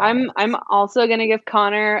All right, shell. I'm also gonna give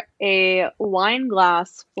Connor a wine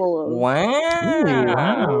glass full of.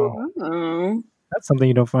 Wow. Oh, That's something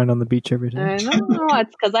you don't find on the beach every I day. know.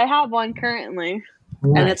 It's because I have one currently,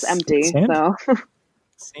 and it's Nice. empty. Sand? So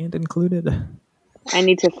Sand included. I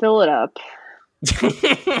need to fill it up.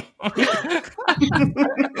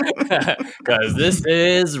 Because this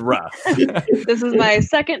is rough. This is my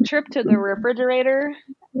second trip to the refrigerator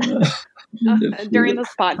during this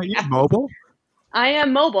Are you podcast. mobile? I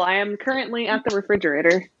am mobile. I am currently at the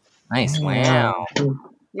refrigerator. Nice. Wow.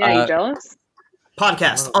 Yeah, you jealous?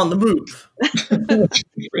 Podcast on the move.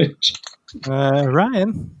 Fridge.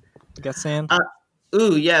 Ryan, you got sand?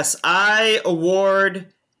 Ooh, yes. I award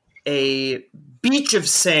a beach of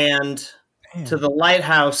sand Damn. to the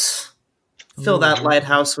lighthouse. Fill that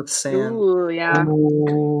lighthouse with sand. Ooh, yeah.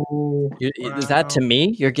 Oh, Is that to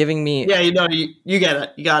me? You're giving me Yeah, you get it.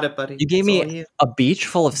 You got it, buddy. You gave It's all me you. a beach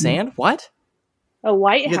full of sand? What? A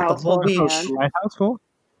White You get the House. whole full of beach. sand. Lighthouse full?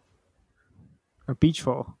 Or beach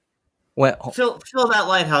full? What? Fill that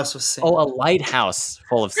lighthouse with sand. Oh, a lighthouse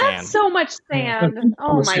full of sand. That's so much sand.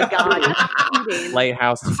 Oh my God. You're cheating.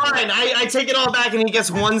 Lighthouse. Fine, I take it all back, and he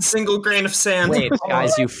gets one single grain of sand. Wait,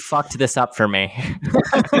 guys, you fucked this up for me.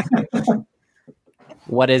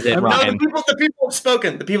 What is it, No, No, Ryan? the people have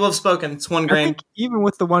spoken. The people have spoken. It's 1 I grain. think even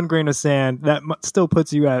with the 1 grain of sand, that still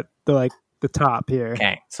puts you at the top here.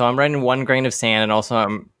 Okay, so I'm writing 1 grain of sand, and also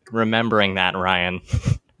I'm remembering that, Ryan.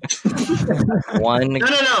 1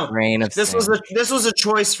 No. grain of This sand. was a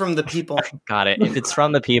choice from the people. Got it. If it's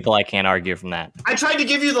from the people, I can't argue from that. I tried to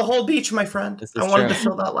give you the whole beach, my friend. This is I wanted true. to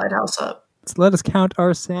fill that lighthouse up. Let us count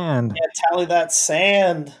our sand. Yeah, tally that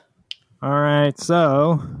sand. All right,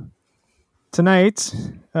 so tonight,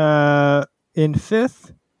 in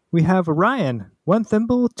 5th, we have Ryan. 1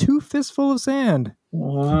 thimble, 2 fistful of sand.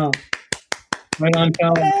 wow. Right on,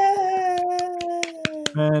 Colin.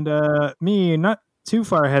 And me, not too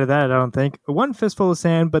far ahead of that, I don't think. 1 fistful of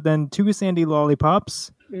sand, but then 2 sandy lollipops.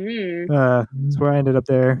 That's where I ended up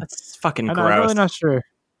there. That's fucking I'm gross. really not sure.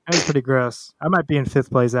 That was pretty gross. I might be in 5th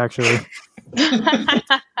place, actually.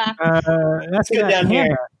 That's good down Hannah.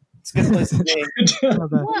 here. It's a good place to be.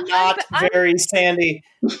 Well, Not very sandy.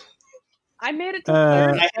 I made it to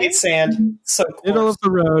third. I hate sand. It's so Middle coarse. of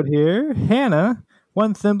the road here. Hannah,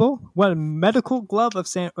 1 thimble, 1 medical glove of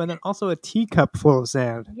sand, and then also a teacup full of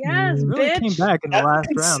sand. Yes, Really bitch. came back in the That's a last round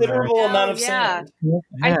there. considerable amount of Oh, yeah. sand.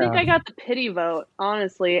 I think I got the pity vote,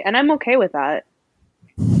 honestly, and I'm okay with that.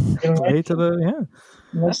 Way to the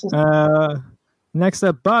next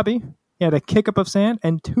up, Bobby. He had a kick up of sand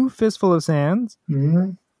and 2 fistful of sands.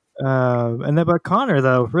 Mhm. And then, but Connor,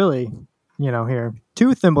 though, really, here,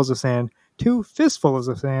 2 thimbles of sand, 2 fistfuls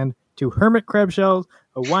of sand, 2 hermit crab shells,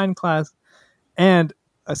 a wine glass, and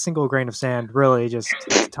a single grain of sand. Really, just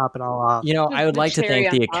to top it all off. I would The like to cherry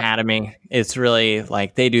thank the on top. Academy. It's really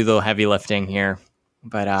like they do the heavy lifting here,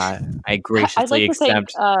 but I graciously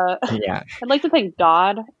accept. Yeah, I'd like to thank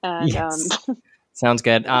God and Yes. Sounds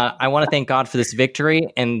good. I want to thank God for this victory,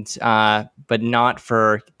 and but not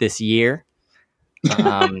for this year.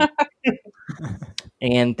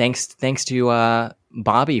 And thanks to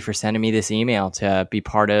Bobby for sending me this email to be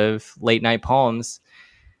part of Late Night Poems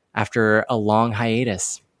after a long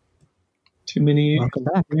hiatus. Too many Welcome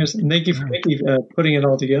back. years. And thank you for putting it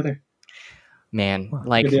all together. Man, Wow.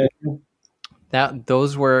 like Good idea.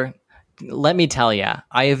 those were. Let me tell you,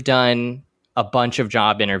 I have done a bunch of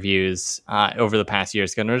job interviews over the past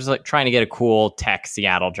years. Because I was like trying to get a cool tech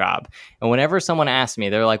Seattle job, and whenever someone asks me,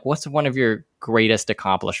 they're like, "What's one of your greatest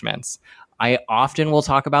accomplishments?" I often will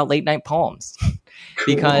talk about Late Night Poems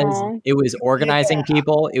because Aw. it was organizing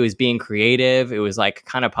people, it was being creative, it was like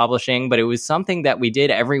kind of publishing, but it was something that we did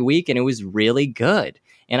every week, and it was really good.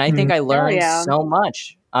 And I think I learned yeah. so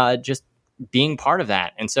much just being part of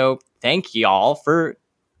that. And so thank y'all for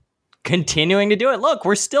continuing to do it. Look,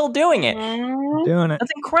 we're still doing it. Aw. Doing it.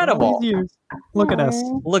 That's incredible. All these years. Look at us.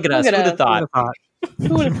 Look at us. Look at Who'd have us. thought? Who'd have thought?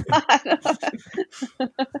 Who would have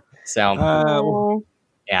thought? So, Aw.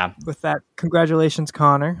 yeah. With that, congratulations,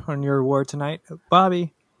 Connor, on your award tonight.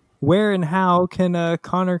 Bobby, where and how can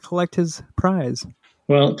Connor collect his prize?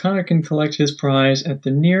 Well, Connor can collect his prize at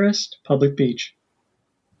the nearest public beach.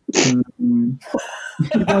 Mm.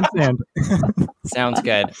 Keep on sand. Sounds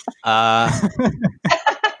good. I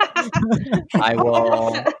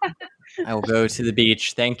will go to the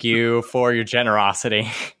beach. Thank you for your generosity.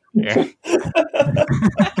 Yeah.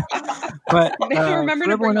 But Remember for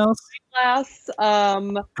to everyone bring else, Glass,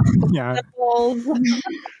 yeah, nipples.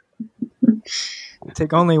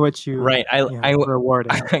 take only what you Right. I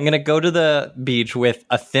rewarded. I'm gonna go to the beach with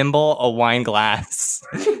a thimble, a wine glass,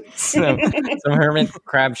 some hermit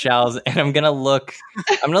crab shells, and I'm gonna look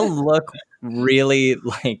really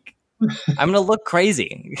like I'm gonna look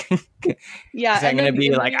crazy. Yeah, I'm gonna be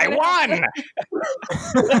like, I won.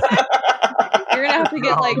 You're gonna have to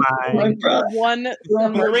get like Oh my. one.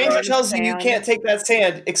 Your ranger tells you can't take that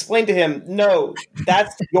sand. Explain to him, no,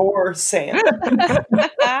 that's your sand.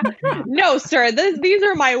 No, sir. These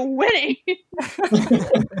are my winning.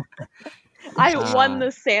 I won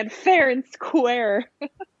the sand fair and square.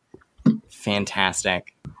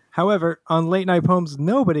 Fantastic. However, on Late Night Poems,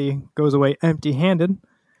 nobody goes away empty-handed.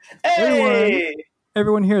 Hey!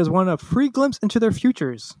 Everyone here has won a free glimpse into their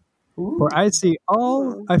futures. For I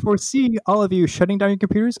foresee all of you shutting down your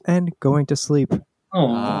computers and going to sleep.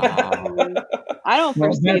 Oh, I don't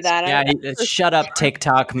Well, foresee that's- that. Shut up,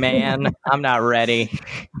 TikTok man. I'm not ready.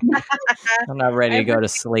 I'm not ready to go to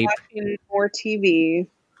sleep. Watching more TV.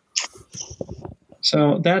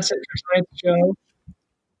 so that's it for tonight's show.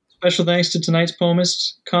 Special thanks to tonight's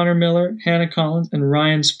poemists, Connor Miller, Hannah Collins, and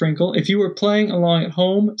Ryan Sprinkle. If you are playing along at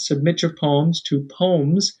home, submit your poems to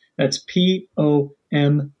Poems, that's P-O-M-E-S,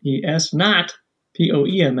 not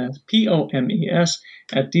P-O-E-M-S, P-O-M-E-S,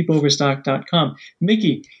 at deepoverstock.com.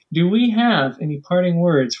 Mickey, do we have any parting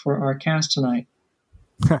words for our cast tonight?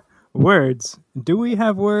 Words. Do we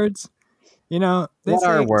have words? They What say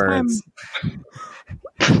are time- words?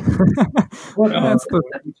 What are That's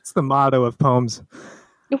the motto of poems.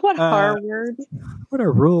 What are words? What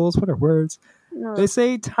are rules? What are words? No. They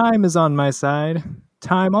say time is on my side.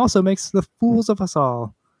 Time also makes the fools of us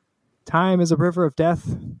all. Time is a river of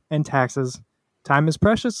death and taxes. Time is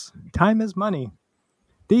precious. Time is money.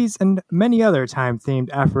 These and many other time-themed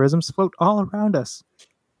aphorisms float all around us.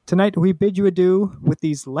 Tonight we bid you adieu with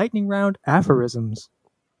these lightning round aphorisms.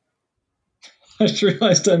 I just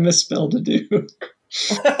realized I misspelled adieu. That's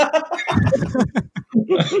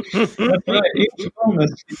right. Each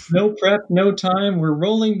poemist, no prep, no time. We're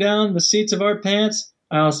rolling down the seats of our pants.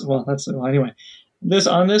 Anyway. this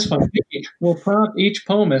one, Mickey will prompt each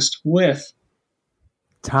poemist with,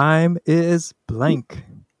 Time is blank.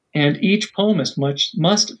 and each poemist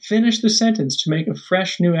must finish the sentence to make a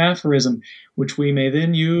fresh new aphorism, which we may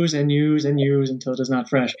then use and use and use until it is not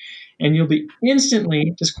fresh. And you'll be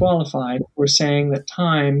instantly disqualified for saying that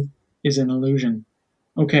time is an illusion.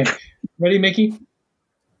 Okay, ready, Mickey?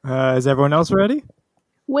 Is everyone else ready?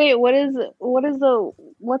 Wait, what's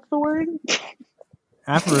the word?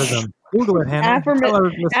 Aphorism. Google it, Hannah. Tell our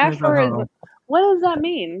listeners at Aphorism. home. What does that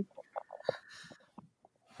mean?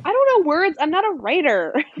 I don't know words. I'm not a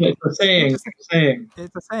writer. It's a saying. It's a saying.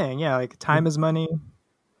 It's a saying, yeah, like time is money.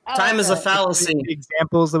 Time is a Okay. fallacy. The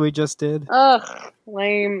examples that we just did. Ugh,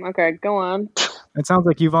 lame. Okay, go on. It sounds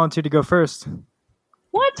like you volunteered to go first.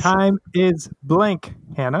 What? Time is blank,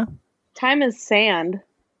 Hannah. Time is sand,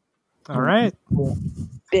 All right.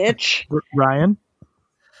 bitch. Ryan.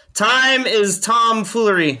 Time is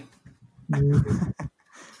tomfoolery.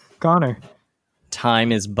 Connor.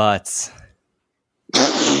 Time is butts.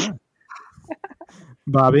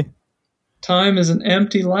 Bobby. Time is an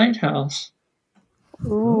empty lighthouse.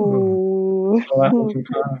 Ooh. Oh, that was from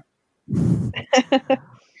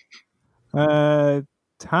Connor.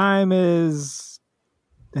 Time is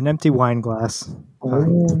an empty wine glass.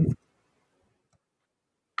 Oh.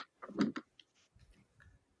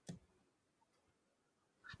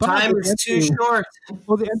 But Time the is too empty- short.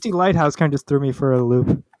 Well, the empty lighthouse kind of just threw me for a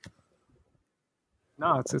loop.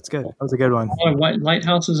 No, it's good. That was a good one. A lot of white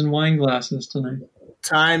lighthouses and wine glasses tonight.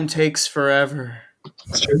 Time takes forever.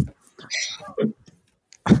 That's true.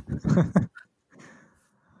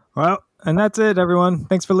 Well, and that's it, everyone.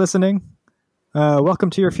 Thanks for listening. Welcome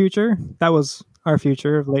to your future. That was our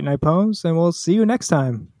future of Late Night Poems, and we'll see you next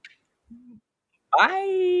time.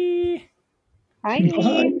 Bye. Hi.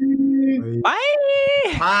 Bye.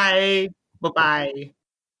 Bye. Bye-bye.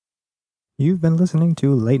 You've been listening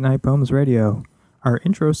to Late Night Poems Radio. Our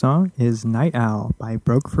intro song is Night Owl by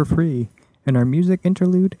Broke for Free, and our music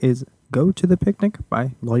interlude is Go to the Picnic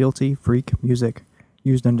by Loyalty Freak Music,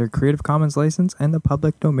 used under Creative Commons license and the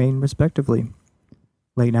public domain respectively.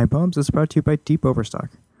 Late Night Poems is brought to you by Deep Overstock.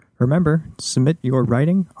 Remember, submit your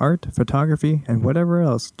writing, art, photography, and whatever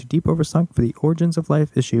else to Deep Overstock for the Origins of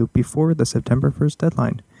Life issue before the September 1st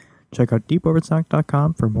deadline. Check out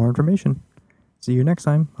deepoverstock.com for more information. See you next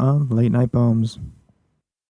time on Late Night Poems.